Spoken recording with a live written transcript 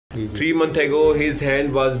3 months ago, his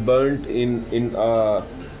hand was burnt in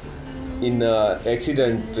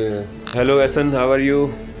accident. Hello, Hassan. How are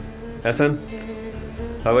you? Hassan,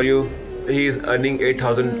 how are you? He is earning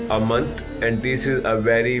 8,000 a month, and this is a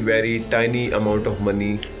very tiny amount of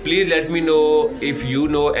money. Please let me know if you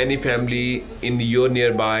know any family in your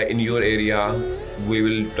nearby, in your area. We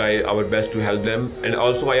will try our best to help them. And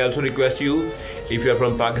also, I also request you, if you are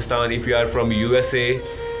from Pakistan, if you are from USA,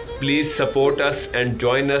 please support us and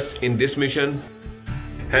join us in this mission.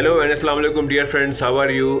 Hello and Assalamu alaikum, dear friends. How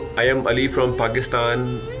are you? I am Ali from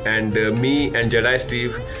Pakistan, and me and Jedi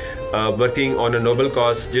Steve working on a noble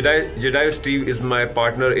cause. Jedi Steve is my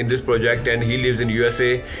partner in this project, and he lives in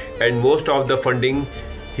USA, and most of the funding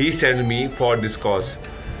he sends me for this cause.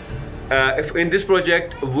 If in this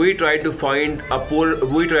project we try to find poor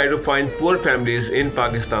families in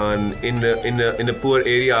Pakistan, in the poor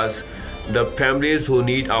areas, the families who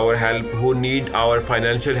need our help, who need our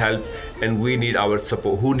financial help, and we need our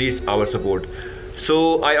support, who needs our support.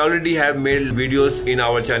 So I already have made videos in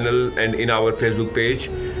our channel and in our Facebook page,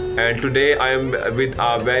 and today I am with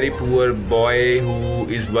a very poor boy who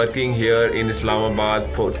is working here in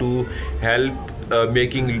Islamabad to help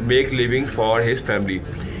make living for his family.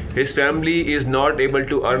 His family is not able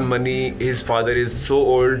to earn money. His father is so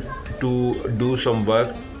old to do some work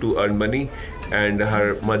to earn money, and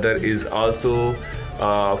her mother is also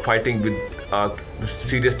fighting with a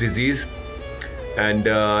serious disease, and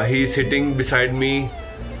he is sitting beside me.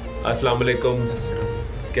 अस्सलाम वालेकुम,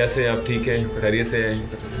 कैसे हैं आप? ठीक हैं, खैरियत से हैं?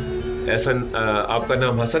 एहसन, आपका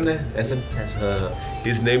नाम हसन है? Ehsan,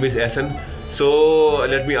 his name is Ehsan. So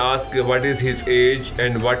let me ask, what is his age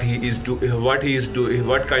and what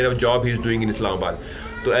kind of job he is doing in Islamabad?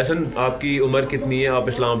 तो एहसन, आपकी उम्र कितनी है? आप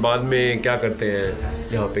इस्लामाबाद में क्या करते हैं?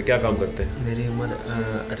 यहाँ पे क्या काम करते हैं? मेरी उम्र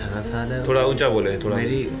 18 साल है। थोड़ा ऊंचा बोले थोड़ा।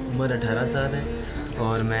 मेरी उम्र 18 साल है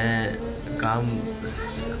और मैं काम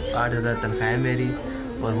 8,000 तनख्वाह है मेरी,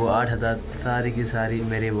 और वो 8,000 सारी की सारी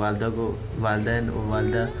मेरे वालदा को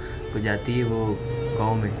जाती है वो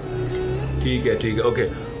गांव में। ठीक है, okay.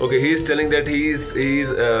 He is telling that he is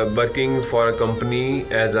working for a company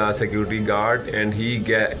as a security guard, and he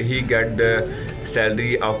get the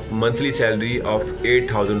monthly salary of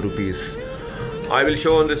 8,000 rupees. I will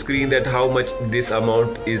show on the screen that how much this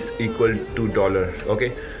amount is equal to dollar.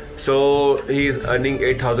 Okay, so he is earning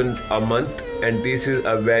 8,000 a month, and this is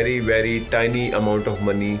a very tiny amount of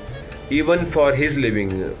money even for his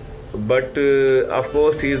living. But of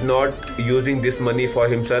course he is not using this money for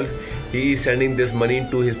himself. He is sending this money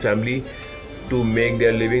to his family to make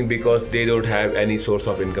their living because they don't have any source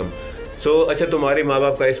of income. So अच्छा, तुम्हारे माँ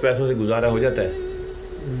बाप का इस पैसों से गुजारा हो जाता है?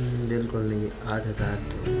 बिल्कुल नहीं, 8,000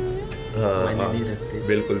 हाँ, नहीं रखते।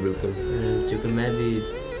 बिल्कुल। क्योंकि मैं भी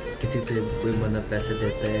किसी से कोई बंदा पैसे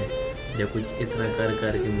देता है या कुछ इस तरह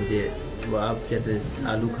करके मुझे, वो आप जैसे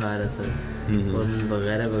आलू खा रहा था और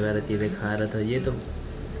वगैरह चीज़ें खा रहा था, ये तो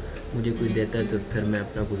मुझे कोई देता है तो फिर मैं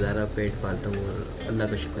अपना गुजारा पेट पालता हूँ और अल्लाह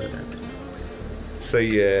का शुक्र अदा करता हूँ। सही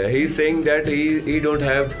है। He is saying that he don't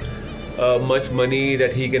have much money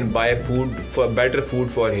that he can buy better food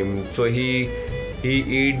for him. So he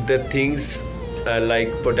eat the things like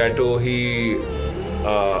potato. He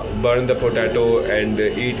burn the potato and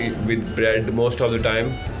eat it with bread most of the time.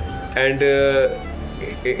 And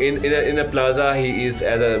in a plaza, he is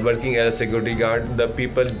working as a security guard. The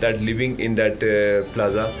people that living in that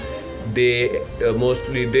plaza, they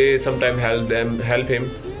sometimes help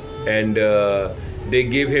him, and they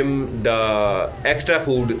give him the extra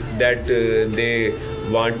food that they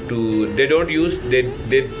want to. They don't use. They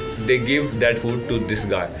give that food to this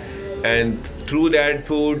guy, and through that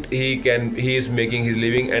food he is making his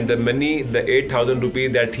living. And the money, the 8,000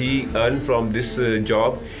 rupees that he earned from this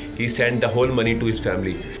job, he sent the whole money to his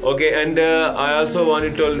family. Okay, and I also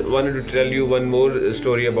wanted to tell you one more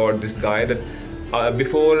story about this guy. That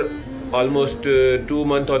before almost 2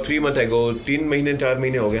 months or 3 months ago, 3 महीने 4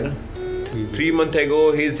 महीने हो गए ना, 3 months ago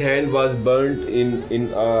his hand was burnt in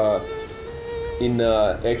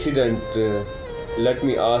accident. Let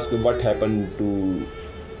me ask, what happened to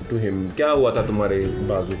him? क्या हुआ था तुम्हारे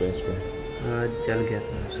बाजू पे? इस पे चल गया था।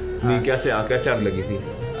 नहीं, कैसे आग लगी थी?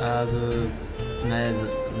 आग, मैं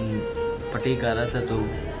पट्टी कर रहा था तो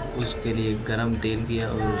उसके लिए गरम तेल किया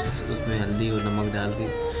और उसमें हल्दी और नमक डाल के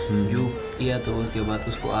यूँ किया, तो उसके बाद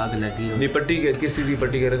उसको आग लगी। नहीं, पट्टी किस चीज़ की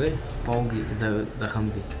पट्टी कर रहे थे? पाँव की, जख्म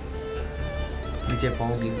की, नीचे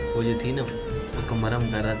पाँव की वो जो थी ना, उसको मरहम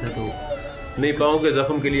कर रहा था। तो नहीं, पाँव के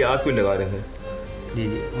जख्म के लिए आग क्यों लगा रहे थे? जी,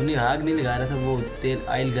 उन्हें आग नहीं लगा रहा था, वो तेल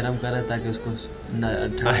ऑयल गरम कर रहा था ताकि उसको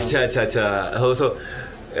अच्छा। हो, सो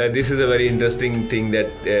this is a very interesting thing that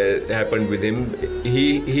happened with him.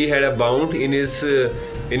 He had a wound in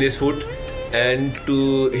his foot, and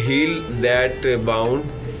to heal that wound,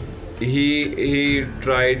 he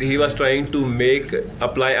was trying to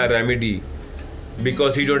apply a remedy,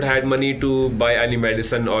 because he don't had money to buy any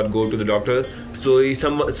medicine or go to the doctor. So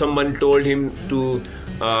someone told him to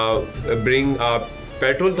bring a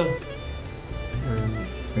petrol था,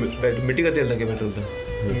 मिट्टी का तेल था क्या petrol था?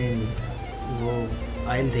 वो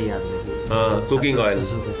oil थे यार, हाँ, cooking oil,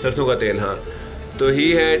 सरसों का तेल, हाँ. So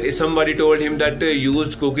somebody told him that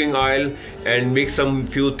use cooking oil and mix some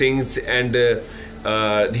few things and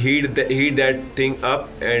heat that thing up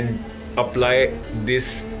and apply this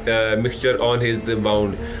mixture on his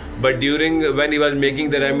wound. But when he was making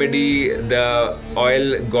the remedy, the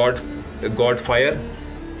oil got fire,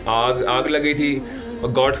 आग लगी थी,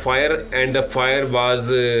 got fire, and the fire was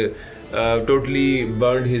totally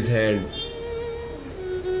burned his hand.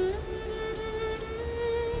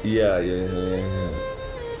 Yeah.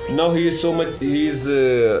 Now he is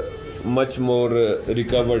much more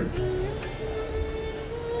recovered.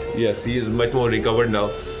 Yes, he is much more recovered now.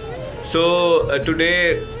 So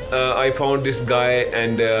today I found this guy,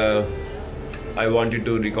 and I wanted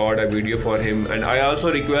to record a video for him. And I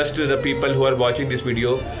also request the people who are watching this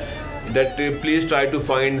video that please try to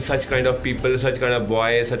find such kind of people, such kind of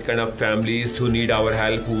boys, such kind of families who need our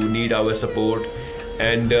help, who need our support.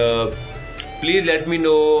 And please let me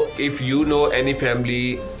know if you know any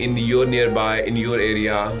family in your nearby, in your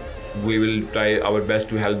area. We will try our best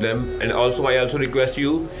to help them. And also I also request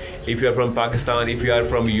you, if you are from Pakistan, if you are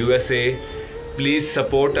from USA, please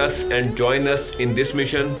support us and join us in this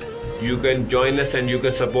mission. You can join us and you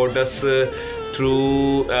can support us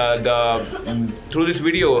through this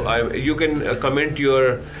video. You can comment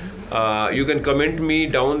me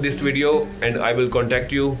down this video and I will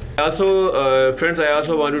contact you. Also friends, I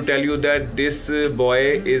also want to tell you that this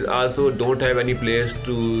boy is also don't have any place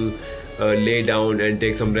to lay down and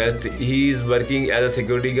take some rest. He is working as a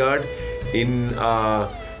security guard in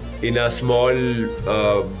a small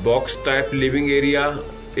box type living area.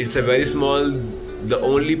 It's a very small. The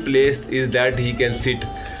only place is that he can sit,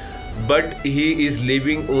 but he is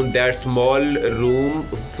living on that small room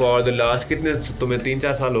for the last तुम्हें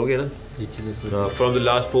 3-4 साल हो गए ना? From the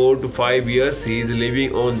last 4 to 5 years he is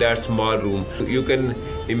living on that small room. You can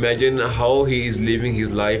imagine how he is living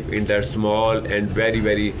his life in that small and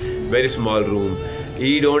very small room.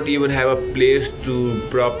 He don't even have a place to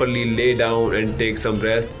properly lay down and take some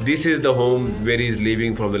rest. This is the home where he is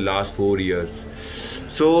living from the last 4 years.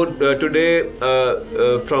 So today,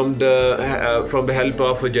 from the help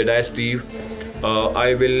of Jedi Steve,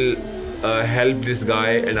 I will help this guy,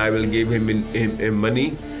 and I will give him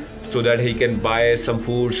money so that he can buy some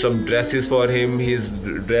food, some dresses for him. His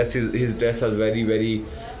dress is very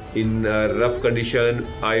in rough condition.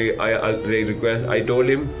 I told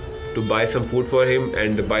him to buy some food for him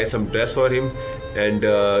and buy some dress for him, and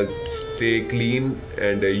stay clean,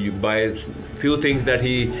 and you buy few things that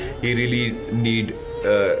he really need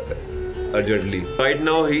urgently. Right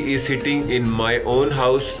now he is sitting in my own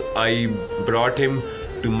house. I brought him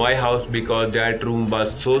to my house because that room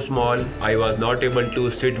was so small. I was not able to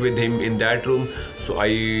sit with him in that room, so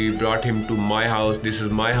I brought him to my house. This is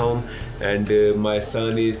my home, and my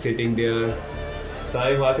son is sitting there.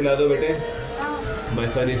 My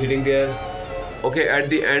son is sitting there. Okay, at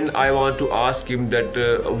the end I want to ask him that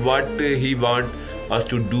what he want us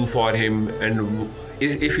to do for him, and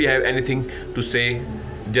if you have anything to say,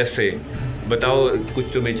 just say. बताओ, कुछ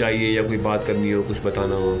तुम्हें चाहिए या कोई बात करनी हो, कुछ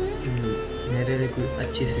बताना हो. मेरे लिए कोई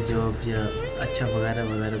अच्छी सी जॉब या अच्छा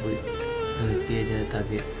वगैरह कोई किया जाए,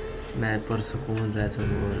 ताकि मैं पुरसुकून रह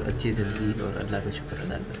सकूँ और अच्छी ज़िंदगी और अल्लाह का शुक्र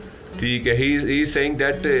अदा कर सकूँ. ठीक है. He is saying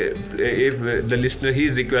that if the listener, he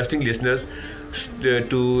is requesting listeners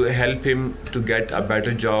to help him to get a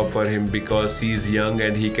better job for him, because he is young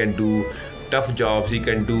and he can do tough jobs. He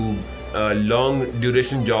can do long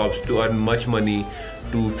duration jobs to earn much money,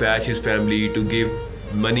 to fetch his family, to give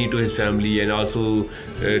money to his family, and also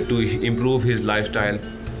to improve his lifestyle.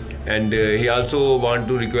 And he also want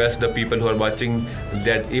to request the people who are watching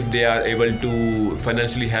that if they are able to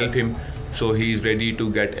financially help him, so he is ready to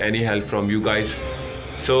get any help from you guys.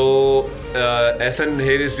 So Ahsan,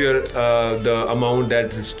 here is your the amount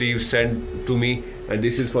that Steve sent to me, and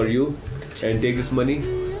this is for you, and take this money,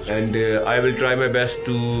 and I will try my best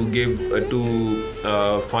to give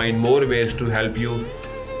find more ways to help you,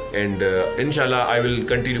 and inshallah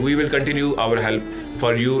we will continue our help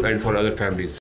for you and for other families.